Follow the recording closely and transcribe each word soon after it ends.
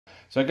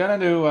So I got a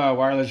new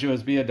wireless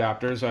USB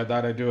adapter, so I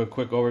thought I'd do a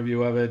quick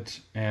overview of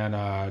it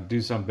and do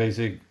some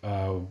basic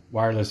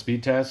wireless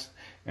speed tests.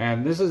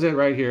 And this is it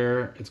right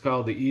here. It's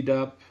called the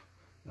EDUP.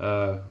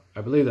 I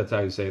believe that's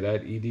how you say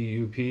that,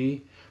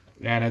 EDUP.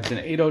 And it's an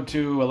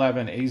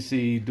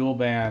 802.11AC dual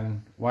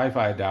band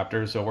Wi-Fi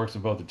adapter, so it works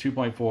in both the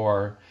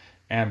 2.4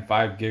 and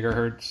 5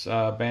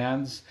 gigahertz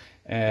bands.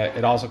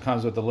 It also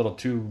comes with a little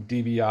 2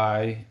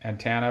 dBi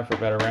antenna for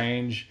better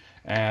range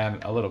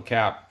and a little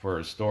cap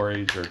for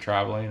storage or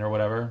traveling or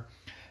whatever.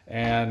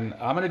 And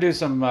I'm going to do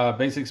some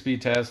basic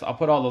speed tests. I'll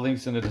put all the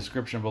links in the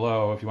description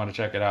below if you want to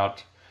check it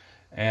out.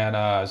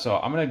 And so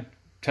I'm going to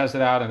test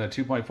it out in the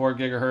 2.4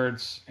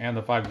 gigahertz and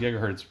the 5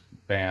 gigahertz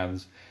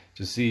bands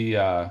to see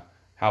how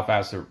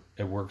fast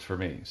it works for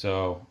me.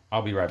 So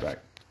I'll be right back.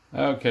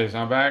 Okay, so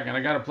I'm back and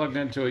I got it plugged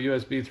into a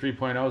USB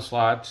 3.0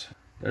 slot.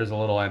 There's a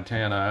little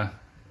antenna.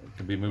 It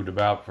can be moved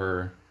about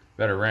for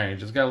better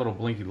range. It's got a little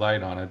blinky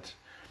light on it.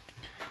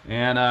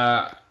 And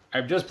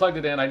I've just plugged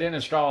it in. I didn't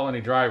install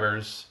any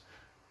drivers.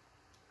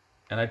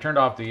 And I turned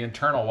off the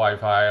internal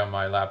Wi-Fi on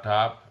my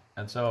laptop.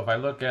 And so if I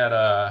look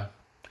at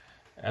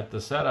the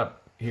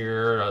setup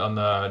here on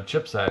the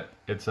chipset,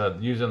 it's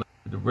using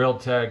the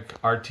Realtek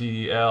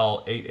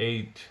RTL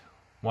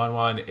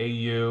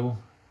 8811AU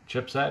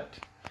chipset.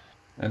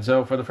 And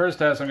so for the first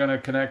test, I'm going to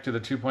connect to the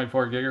 2.4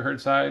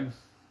 gigahertz side.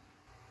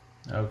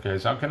 Okay,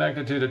 so I'm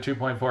connected to the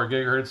 2.4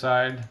 gigahertz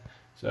side.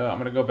 So I'm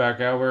going to go back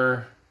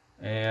over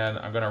and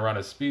I'm going to run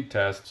a speed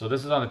test. So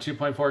this is on the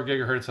 2.4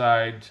 gigahertz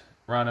side,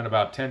 running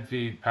about 10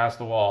 feet past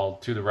the wall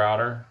to the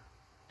router.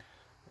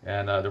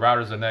 And the router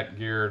is a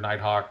Netgear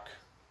Nighthawk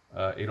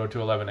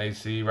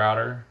 802.11AC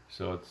router,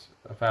 so it's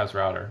a fast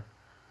router.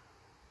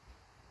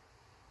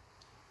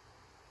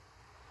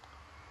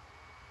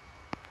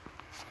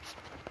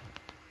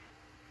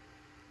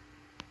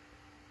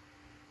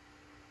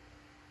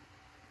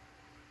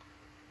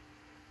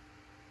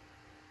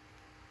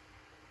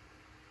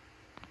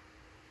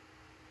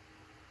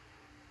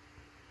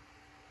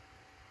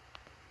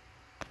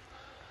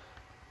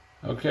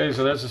 Okay,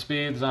 so that's the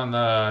speeds on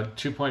the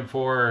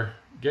 2.4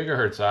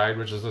 gigahertz side,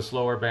 which is the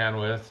slower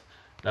bandwidth.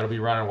 That'll be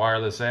running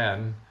wireless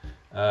N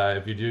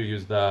if you do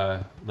use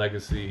the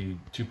legacy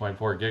 2.4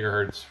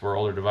 gigahertz for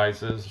older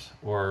devices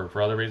or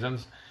for other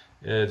reasons.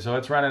 So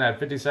it's running at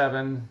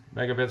 57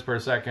 megabits per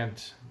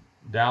second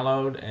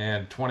download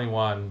and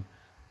 21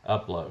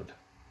 upload.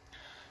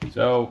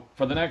 So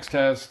for the next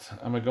test,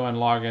 I'm going to go and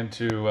log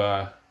into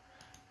the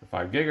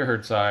 5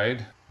 gigahertz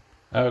side.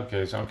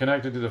 Okay, so I'm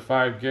connected to the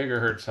 5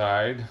 gigahertz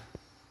side.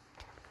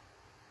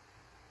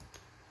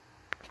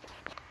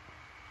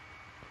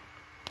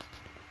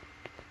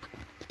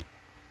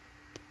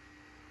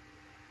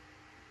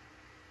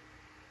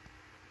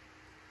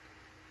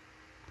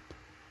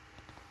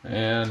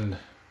 And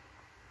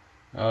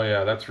oh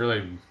yeah, that's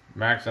really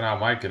maxing out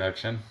my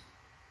connection.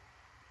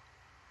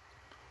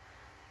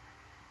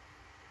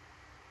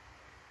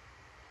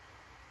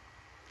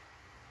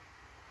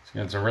 It's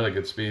getting some really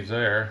good speeds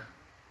there.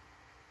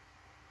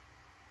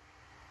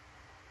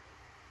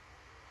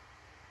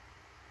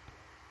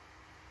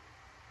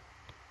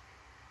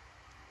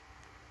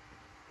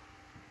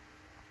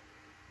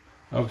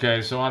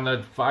 Okay, so on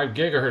the 5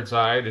 gigahertz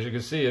side, as you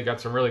can see, it got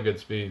some really good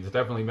speeds. It's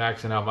definitely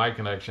maxing out my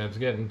connection. It's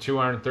getting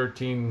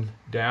 213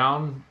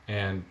 down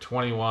and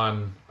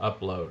 21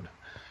 upload.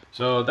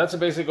 So that's a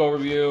basic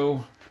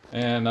overview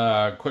and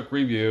a quick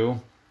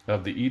review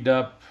of the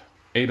EDUP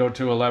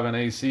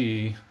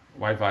 802.11AC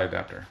Wi-Fi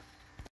adapter.